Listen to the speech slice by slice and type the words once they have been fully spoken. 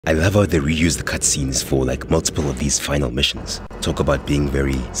I love how they reuse the cutscenes for like multiple of these final missions. Talk about being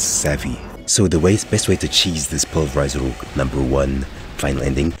very savvy. So the best way to cheese this Pulverizer #1 final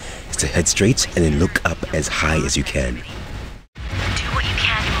ending is to head straight and then look up as high as you can. Do what you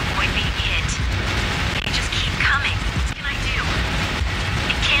can to avoid being hit. You just keep coming. What can I do?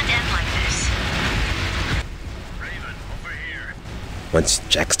 It can't end like this. Raven, over here. Once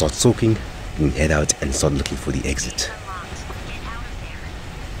Jack starts talking, you can head out and start looking for the exit. Get out of there.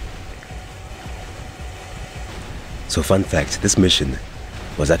 So fun fact, this mission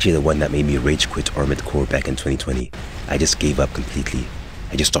was actually the one that made me rage quit Armored Core back in 2020. I just gave up completely.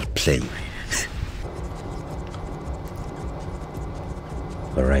 I just stopped playing.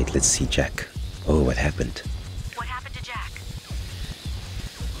 Alright, let's see Jack. Oh, what happened? What happened to Jack?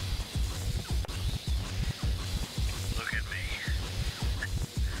 Look at me.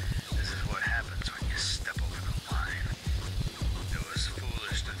 This is what happens when you step over the line. It was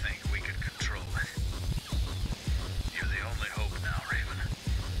foolish to think we could control it. You're the only hope now, Raven.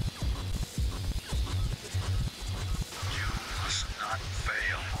 You must not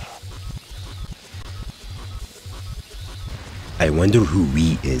fail. I wonder who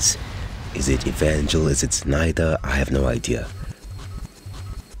we is. Is it Evangel? Is it Snyder? I have no idea.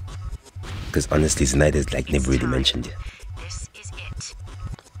 Because honestly, Snyder is like never really mentioned. This is it.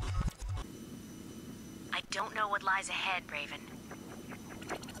 I don't know what lies ahead, Raven.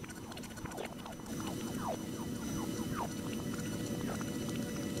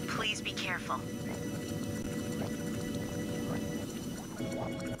 Please be careful.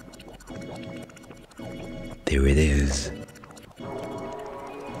 There it is.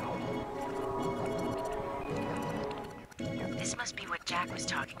 This must be what Jack was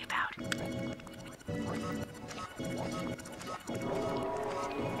talking about.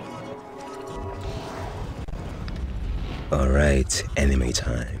 Alright, anime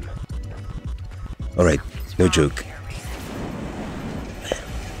time. Alright, no joke.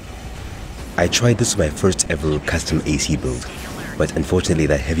 I tried this with my first ever custom AC build, but unfortunately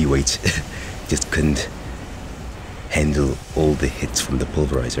that heavyweight just couldn't handle all the hits from the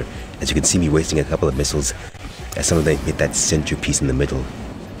Pulverizer. As you can see me wasting a couple of missiles as some of them hit that centerpiece in the middle,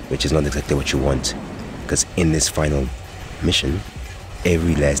 which is not exactly what you want, because in this final mission,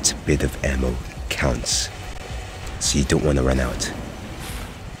 every last bit of ammo counts, so you don't want to run out.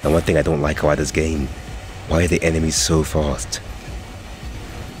 And one thing I don't like about this game, why are the enemies so fast?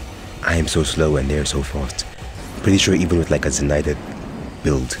 I am so slow and they're so fast. I'm pretty sure even with like a Zenida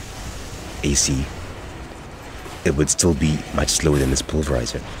build, AC, it would still be much slower than this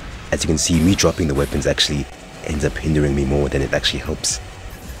Pulverizer. As you can see, me dropping the weapons actually ends up hindering me more than it actually helps.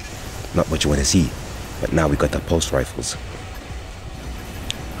 Not what you want to see, but now we got the pulse rifles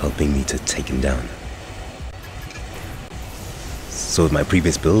helping me to take him down. So with my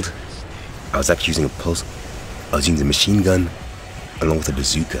previous build, I was actually using I was using the machine gun along with a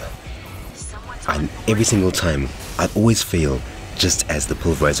bazooka. And every single time, I'd always fail just as the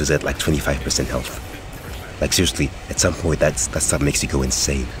Pulverizer was at like 25% health. Like seriously, at some point that stuff makes you go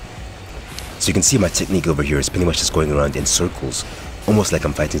insane. So you can see my technique over here is pretty much just going around in circles, almost like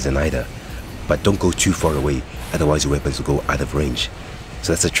I'm fighting Zenida. But don't go too far away, otherwise your weapons will go out of range.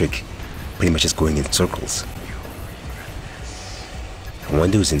 So that's the trick, pretty much just going in circles. I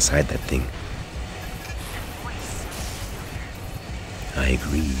wonder who's inside that thing. I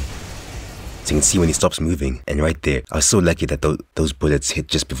agree. So you can see when he stops moving, and right there, I was so lucky that those bullets hit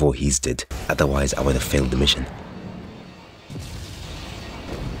just before his did. Otherwise, I would have failed the mission.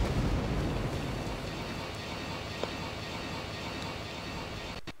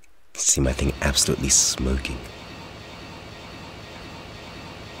 See my thing absolutely smoking.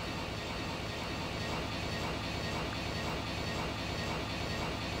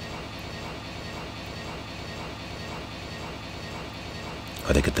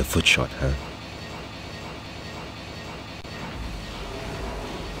 Oh, they get the foot shot, huh?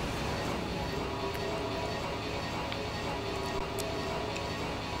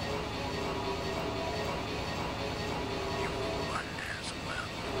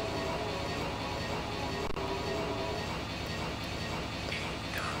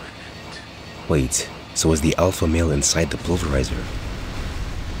 Wait, so was the alpha male inside the Pulverizer?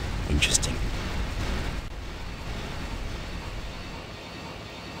 Interesting.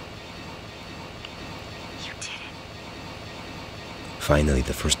 You did it. Finally,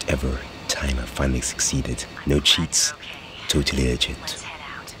 the first ever time I finally succeeded. No cheats. Okay. Totally legit. Let's head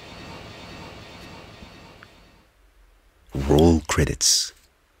out. Roll credits.